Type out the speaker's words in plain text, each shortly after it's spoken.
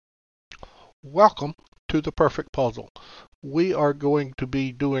Welcome to the Perfect Puzzle. We are going to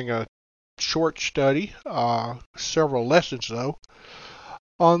be doing a short study, several lessons though,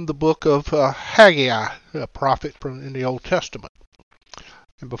 on the book of Haggai, a prophet from in the Old Testament.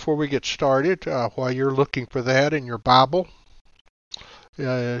 And before we get started, while you're looking for that in your Bible,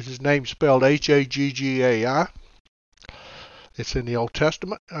 his name's spelled Haggai. It's in the Old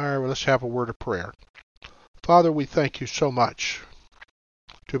Testament. All right, well, let's have a word of prayer. Father, we thank you so much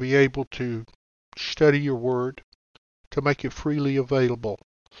to be able to study your word, to make it freely available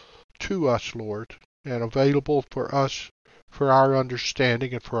to us, Lord, and available for us for our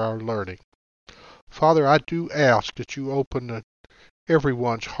understanding and for our learning. Father, I do ask that you open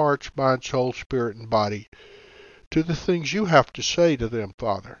everyone's hearts, mind, soul, spirit, and body to the things you have to say to them,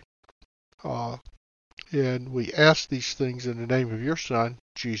 Father. And we ask these things in the name of your Son,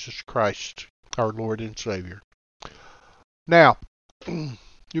 Jesus Christ, our Lord and Savior. Now,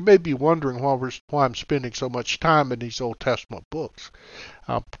 you may be wondering why I'm spending so much time in these Old Testament books.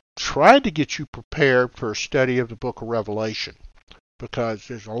 I'm trying to get you prepared for a study of the book of Revelation, because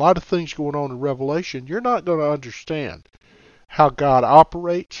there's a lot of things going on in Revelation you're not going to understand how God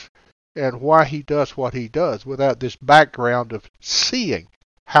operates and why he does what he does without this background of seeing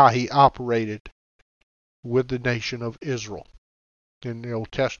how he operated with the nation of Israel in the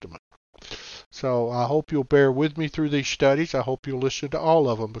Old Testament. So I hope you'll bear with me through these studies. I hope you'll listen to all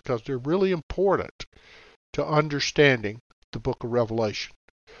of them because they're really important to understanding the book of Revelation.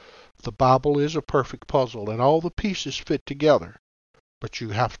 The Bible is a perfect puzzle and all the pieces fit together, but you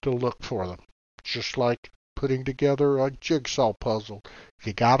have to look for them. Just like putting together a jigsaw puzzle.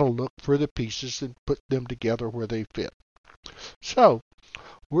 You got to look for the pieces and put them together where they fit. So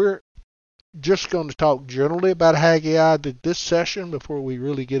we're just going to talk generally about Haggai this session before we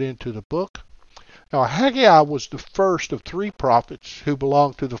really get into the book. Now, Haggai was the first of three prophets who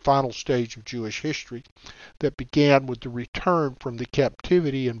belonged to the final stage of Jewish history that began with the return from the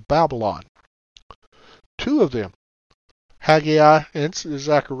captivity in Babylon. Two of them, Haggai and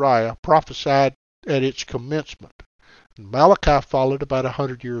Zechariah, prophesied at its commencement. Malachi followed about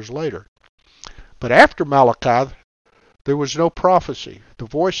 100 years later. But after Malachi, there was no prophecy. The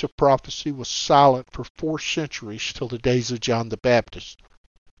voice of prophecy was silent for 4 centuries till the days of John the Baptist.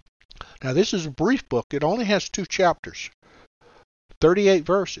 Now, this is a brief book. It only has 2 chapters, 38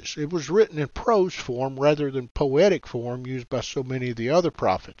 verses. It was written in prose form rather than poetic form used by so many of the other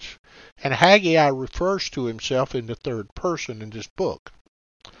prophets. And Haggai refers to himself in the third person in this book.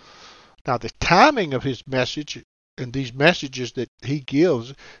 Now, the timing of his message and these messages that he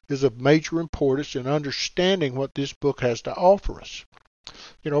gives is of major importance in understanding what this book has to offer us.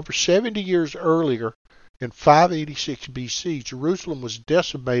 Over 70 years earlier, in 586 BC, Jerusalem was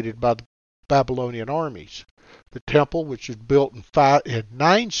decimated by the Babylonian armies. The temple, which was built in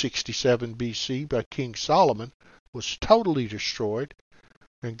 967 BC by King Solomon, was totally destroyed,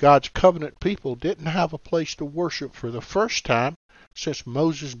 and God's covenant people didn't have a place to worship for the first time since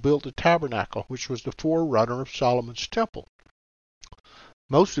Moses built the tabernacle, which was the forerunner of Solomon's temple.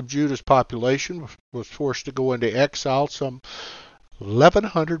 Most of Judah's population was forced to go into exile some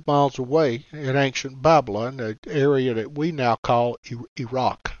 1,100 miles away in ancient Babylon, an area that we now call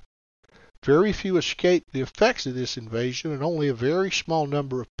Iraq. Very few escaped the effects of this invasion, and only a very small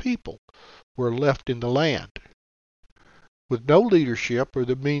number of people were left in the land. With no leadership or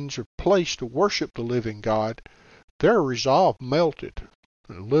the means or place to worship the living God, their resolve melted.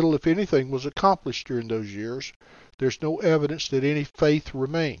 Little, if anything, was accomplished during those years. There's no evidence that any faith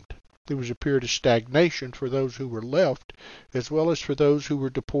remained. There was a period of stagnation for those who were left, as well as for those who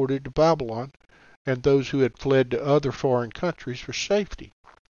were deported to Babylon, and those who had fled to other foreign countries for safety.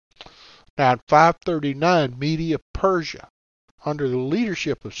 Now, in 539, Media Persia, under the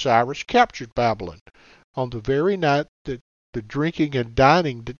leadership of Cyrus, captured Babylon on the very night that the drinking and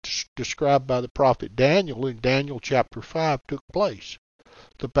dining described by the prophet Daniel in Daniel chapter 5 took place.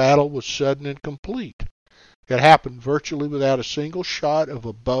 The battle was sudden and complete. It happened virtually without a single shot of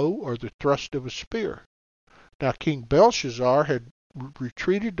a bow or the thrust of a spear. Now, King Belshazzar had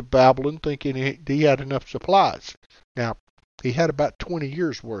retreated to Babylon thinking he had enough supplies. Now, he had about 20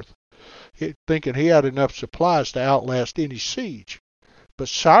 years' worth, thinking he had enough supplies to outlast any siege. But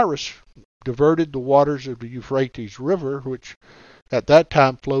Cyrus diverted the waters of the Euphrates River, which at that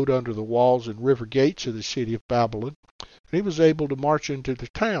time flowed under the walls and river gates of the city of Babylon, and he was able to march into the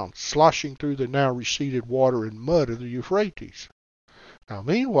town, sloshing through the now receded water and mud of the Euphrates. Now,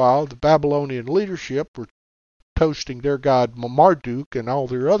 meanwhile, the Babylonian leadership were toasting their god Marduk and all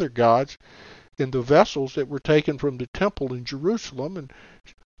their other gods in the vessels that were taken from the temple in Jerusalem and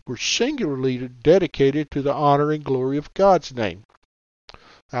were singularly dedicated to the honor and glory of God's name.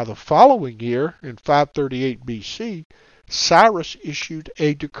 Now, the following year, in 538 BC, Cyrus issued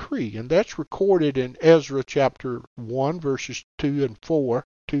a decree, and that's recorded in Ezra chapter 1, verses 2 and 4,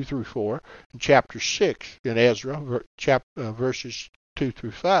 2 through 4, and chapter 6 in Ezra, verses 2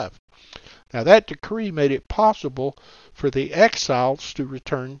 through 5. Now, that decree made it possible for the exiles to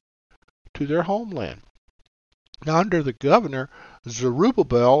return to their homeland. Now, under the governor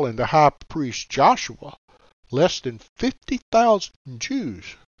Zerubbabel and the high priest Joshua, less than 50,000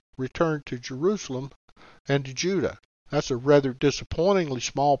 Jews returned to Jerusalem and to Judah. That's a rather disappointingly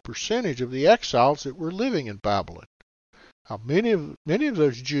small percentage of the exiles that were living in Babylon. Now, many of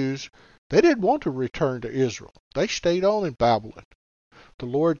those Jews, they didn't want to return to Israel. They stayed on in Babylon. The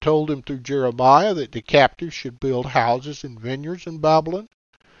Lord told him through Jeremiah that the captives should build houses and vineyards in Babylon,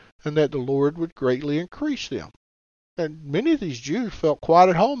 and that the Lord would greatly increase them. And many of these Jews felt quite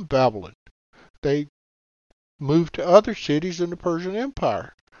at home in Babylon. They moved to other cities in the Persian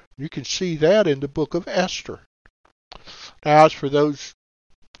Empire. You can see that in the book of Esther. Now, as for those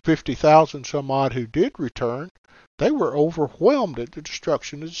 50,000 some odd who did return, they were overwhelmed at the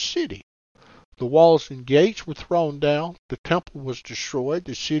destruction of the city. The walls and gates were thrown down, the temple was destroyed,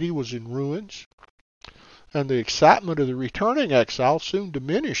 the city was in ruins, and the excitement of the returning exiles soon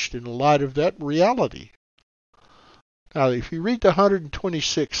diminished in the light of that reality. Now, if you read the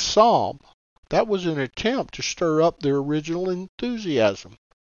 126th Psalm, that was an attempt to stir up their original enthusiasm.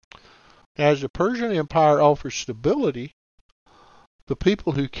 As the Persian Empire offered stability, the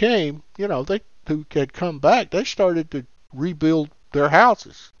people who came, who had come back, they started to rebuild their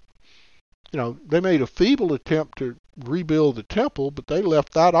houses. They made a feeble attempt to rebuild the temple, but they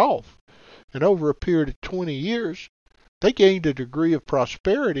left that off. And over a period of 20 years, they gained a degree of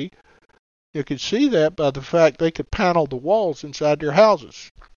prosperity. You could see that by the fact they could panel the walls inside their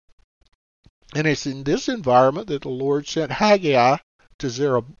houses. And it's in this environment that the Lord sent Haggai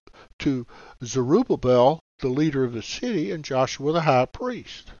to Zerubbabel, the leader of the city, and Joshua the high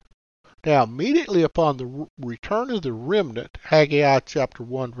priest. Now, immediately upon the return of the remnant, Haggai chapter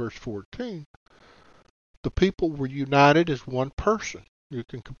 1, verse 14, the people were united as one person. You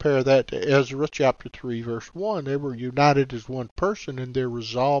can compare that to Ezra chapter 3, verse 1. They were united as one person in their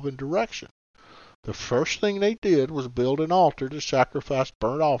resolve and direction. The first thing they did was build an altar to sacrifice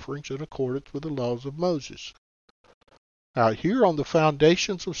burnt offerings in accordance with the laws of Moses. Now, here on the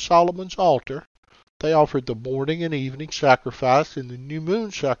foundations of Solomon's altar, they offered the morning and evening sacrifice and the new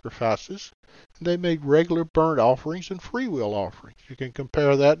moon sacrifices, and they made regular burnt offerings and freewill offerings. You can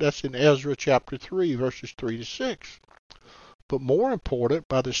compare that. That's in Ezra chapter 3, verses 3 to 6. But more important,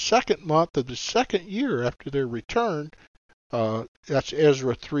 by the second month of the second year after their return, that's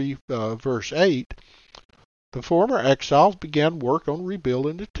Ezra 3, verse 8, the former exiles began work on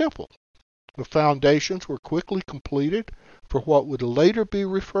rebuilding the temple. The foundations were quickly completed for what would later be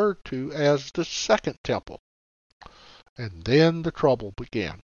referred to as the Second Temple. And then the trouble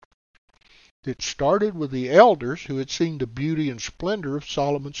began. It started with the elders who had seen the beauty and splendor of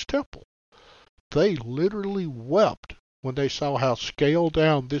Solomon's temple. They literally wept when they saw how scaled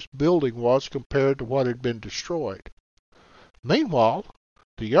down this building was compared to what had been destroyed. Meanwhile,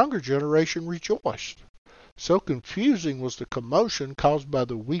 the younger generation rejoiced. So confusing was the commotion caused by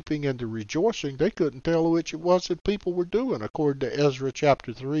the weeping and the rejoicing, they couldn't tell which it was that people were doing, according to Ezra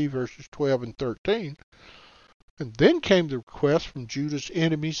chapter 3, verses 12 and 13. And then came the request from Judah's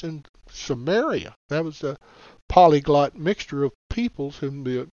enemies in Samaria. That was the polyglot mixture of peoples whom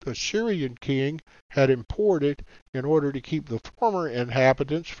the Assyrian king had imported in order to keep the former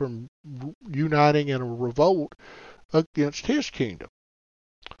inhabitants from uniting in a revolt against his kingdom.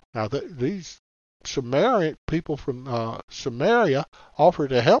 Now, these people from Samaria offered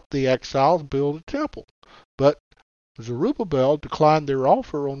to help the exiles build a temple, but Zerubbabel declined their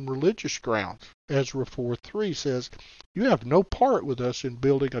offer on religious grounds. Ezra 4:3 says, "You have no part with us in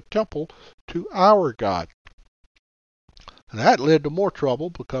building a temple to our God." And that led to more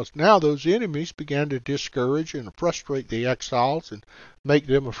trouble because now those enemies began to discourage and frustrate the exiles and make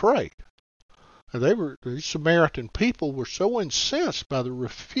them afraid. And these Samaritan people were so incensed by the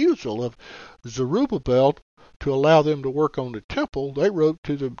refusal of Zerubbabel to allow them to work on the temple, they wrote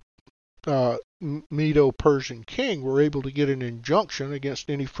to the Medo-Persian king, were able to get an injunction against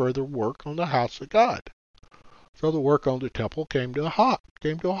any further work on the house of God. So the work on the temple came to a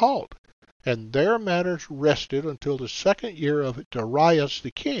halt. And there matters rested until the second year of Darius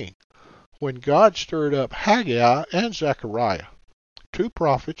the king, when God stirred up Haggai and Zechariah, two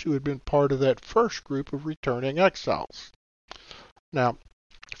prophets who had been part of that first group of returning exiles. Now,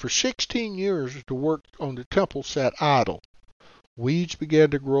 for 16 years, the work on the temple sat idle. Weeds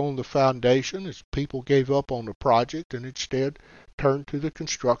began to grow on the foundation as people gave up on the project and instead turned to the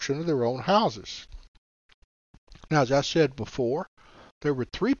construction of their own houses. Now, as I said before, there were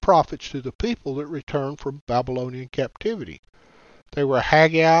 3 prophets to the people that returned from Babylonian captivity. They were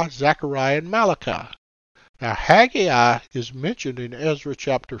Haggai, Zechariah, and Malachi. Now, Haggai is mentioned in Ezra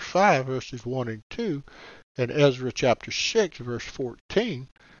chapter 5, verses 1 and 2, and Ezra chapter 6, verse 14,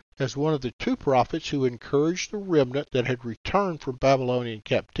 as one of the 2 prophets who encouraged the remnant that had returned from Babylonian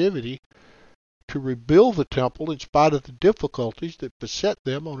captivity to rebuild the temple in spite of the difficulties that beset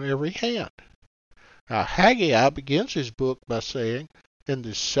them on every hand. Now, Haggai begins his book by saying, in the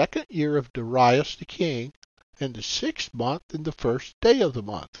 2nd year of Darius the king, in the 6th month, in the 1st day of the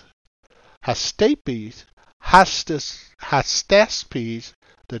month. Hystaspes,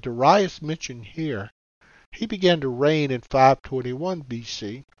 the Darius mentioned here, he began to reign in 521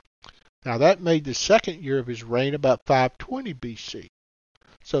 BC. Now that made the 2nd year of his reign about 520 BC.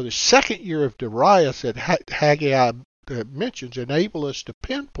 So the 2nd year of Darius that Haggai mentions enable us to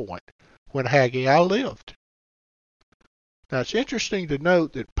pinpoint when Haggai lived. Now it's interesting to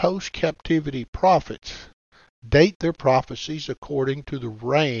note that post-captivity prophets date their prophecies according to the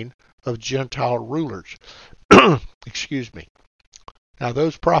reign of Gentile rulers. Excuse me. Now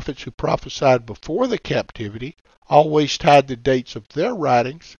those prophets who prophesied before the captivity always tied the dates of their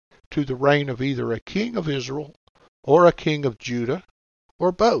writings to the reign of either a king of Israel or a king of Judah,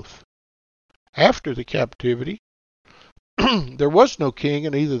 or both. After the captivity, there was no king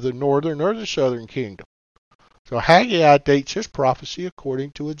in either the northern or the southern kingdom. So Haggai dates his prophecy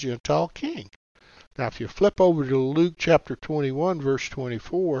according to a Gentile king. Now if you flip over to Luke chapter 21, verse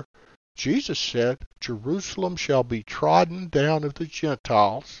 24, Jesus said, Jerusalem shall be trodden down of the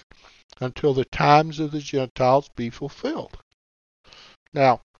Gentiles until the times of the Gentiles be fulfilled.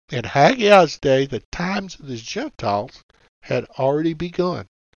 Now, in Haggai's day, the times of the Gentiles had already begun.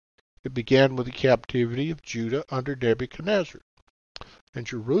 It began with the captivity of Judah under Nebuchadnezzar. And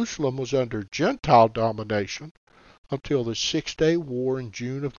Jerusalem was under Gentile domination until the 6-Day War in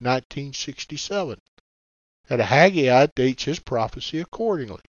June of 1967. And Haggai dates his prophecy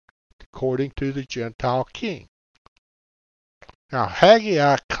accordingly, according to the Gentile king. Now,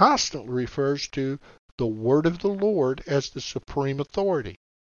 Haggai constantly refers to the word of the Lord as the supreme authority.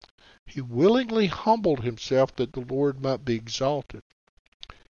 He willingly humbled himself that the Lord might be exalted.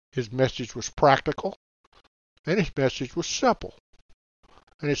 His message was practical, and his message was simple.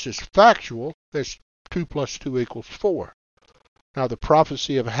 And it's as factual as 2 + 2 = 4. Now, the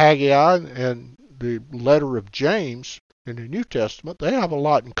prophecy of Haggai and the letter of James in the New Testament, they have a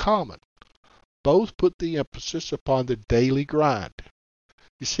lot in common. Both put the emphasis upon the daily grind.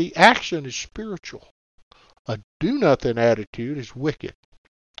 You see, action is spiritual. A do-nothing attitude is wicked.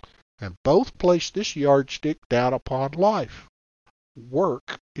 And both place this yardstick down upon life.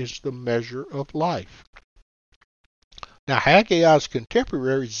 Work is the measure of life. Now, Haggai's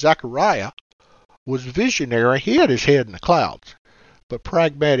contemporary, Zechariah, was visionary. He had his head in the clouds. But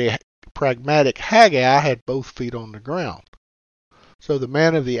pragmatic Haggai had both feet on the ground. So the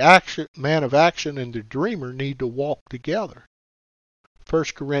man of action and the dreamer need to walk together.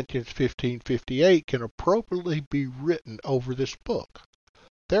 1 Corinthians 15:58 can appropriately be written over this book.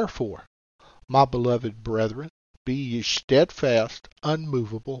 Therefore, my beloved brethren, be ye steadfast,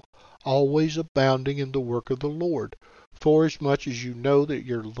 unmovable, always abounding in the work of the Lord, forasmuch as you know that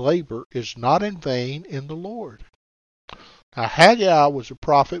your labor is not in vain in the Lord. Now, Haggai was a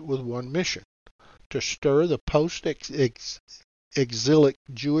prophet with one mission, to stir the post-exilic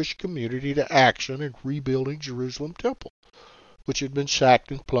Jewish community to action in rebuilding Jerusalem temple, which had been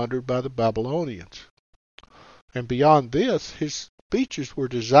sacked and plundered by the Babylonians. And beyond this, his speeches were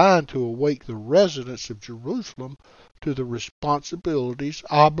designed to awake the residents of Jerusalem to the responsibilities,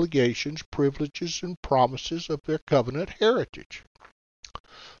 obligations, privileges, and promises of their covenant heritage.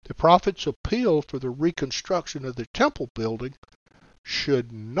 The prophet's appeal for the reconstruction of the temple building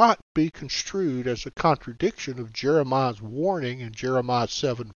should not be construed as a contradiction of Jeremiah's warning in Jeremiah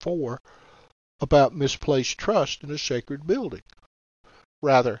 7:4 about misplaced trust in a sacred building.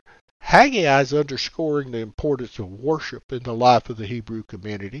 Rather, Haggai is underscoring the importance of worship in the life of the Hebrew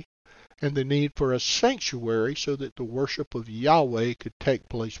community and the need for a sanctuary so that the worship of Yahweh could take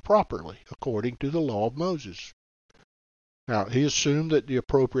place properly, according to the law of Moses. Now, he assumed that the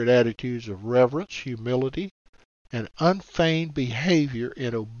appropriate attitudes of reverence, humility, and unfeigned behavior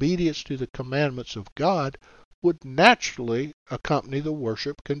in obedience to the commandments of God would naturally accompany the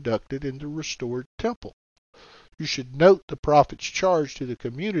worship conducted in the restored temple. You should note the prophet's charge to the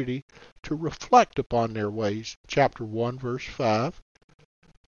community to reflect upon their ways, chapter 1, verse 5.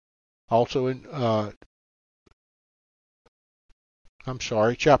 Also in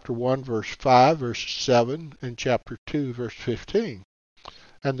chapter 1, verse 5, verse 7, and chapter 2, verse 15,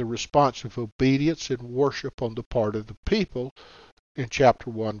 and the response of obedience and worship on the part of the people in chapter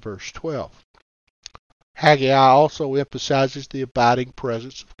 1, verse 12. Haggai also emphasizes the abiding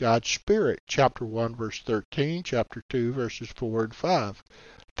presence of God's Spirit, chapter 1, verse 13, chapter 2, verses 4 and 5.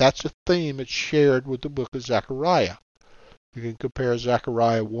 That's a theme that's shared with the book of Zechariah. You can compare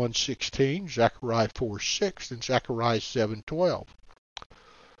Zechariah 1:16, Zechariah 4:6, and Zechariah 7:12.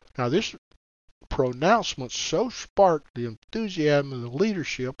 Now this pronouncement so sparked the enthusiasm of the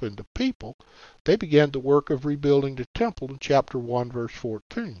leadership and the people, they began the work of rebuilding the temple in chapter 1, verse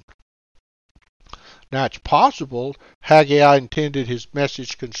 14. Now it's possible Haggai intended his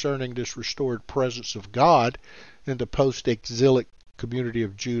message concerning this restored presence of God in the post-exilic community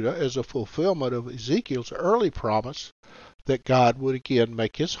of Judah as a fulfillment of Ezekiel's early promise that God would again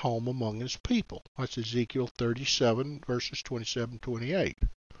make his home among his people. That's Ezekiel 37, verses 27-28.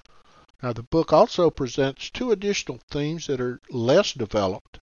 Now the book also presents two additional themes that are less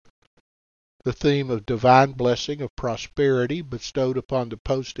developed. The theme of divine blessing of prosperity bestowed upon the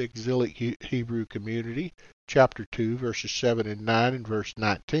post-exilic Hebrew community, chapter 2, verses 7 and 9 and verse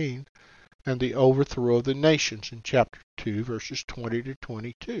 19, and the overthrow of the nations in chapter 2, verses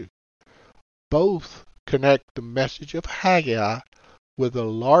 20-22. Both connect the message of Haggai with the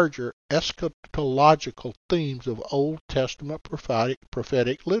larger eschatological themes of Old Testament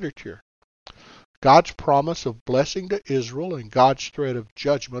prophetic literature. God's promise of blessing to Israel and God's threat of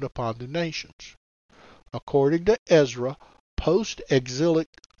judgment upon the nations. According to Ezra, post-exilic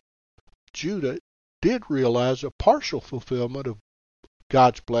Judah did realize a partial fulfillment of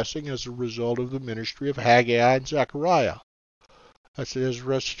God's blessing as a result of the ministry of Haggai and Zechariah. That's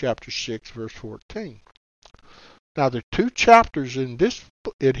Ezra chapter 6, verse 14. Now the two chapters in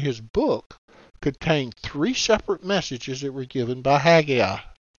his book contain three separate messages that were given by Haggai.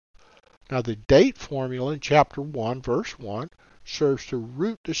 Now the date formula in chapter 1, verse 1 serves to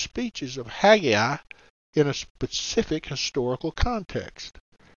root the speeches of Haggai in a specific historical context.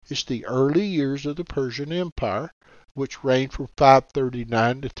 It's the early years of the Persian Empire, which reigned from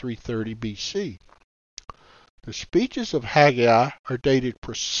 539 to 330 BC. The speeches of Haggai are dated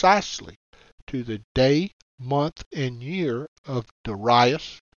precisely to the day, month, and year of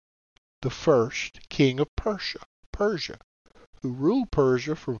Darius I, king of Persia, who ruled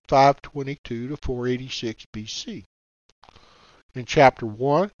Persia from 522 to 486 BC. In chapter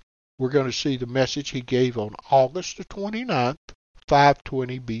 1, we're going to see the message he gave on August the 29th,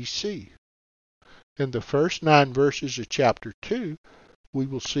 520 BC. In the first 9 verses of chapter 2, we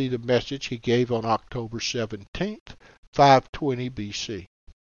will see the message he gave on October 17th, 520 BC.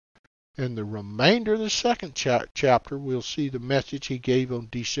 In the remainder of the second chapter, we'll see the message he gave on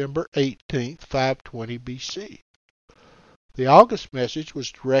December 18th, 520 BC. The August message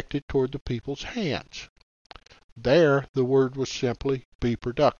was directed toward the people's hands. There, the word was simply, be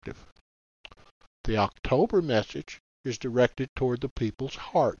productive. The October message is directed toward the people's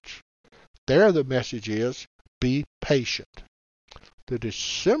hearts. There, the message is, be patient. The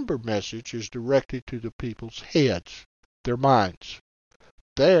December message is directed to the people's heads, their minds.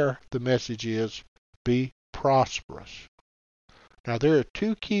 There, the message is, be prosperous. Now, there are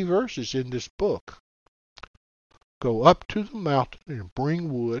two key verses in this book. Go up to the mountain and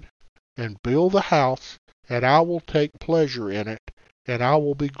bring wood, and build the house, and I will take pleasure in it, and I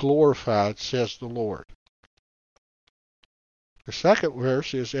will be glorified, says the Lord. The second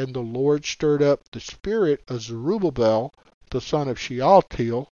verse is, and the Lord stirred up the spirit of Zerubbabel, the son of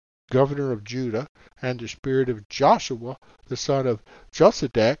Shealtiel, governor of Judah, and the spirit of Joshua, the son of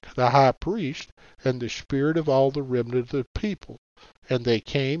Josedek, the high priest, and the spirit of all the remnant of the people. And they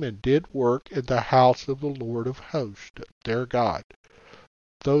came and did work in the house of the Lord of hosts, their God.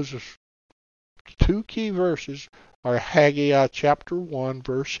 Those two key verses are Haggai chapter 1,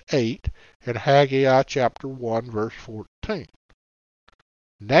 verse 8, and Haggai chapter 1, verse 14.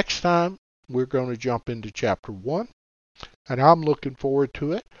 Next time, we're going to jump into chapter 1, and I'm looking forward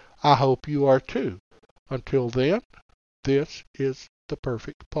to it. I hope you are too. Until then, this is the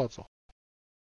perfect puzzle.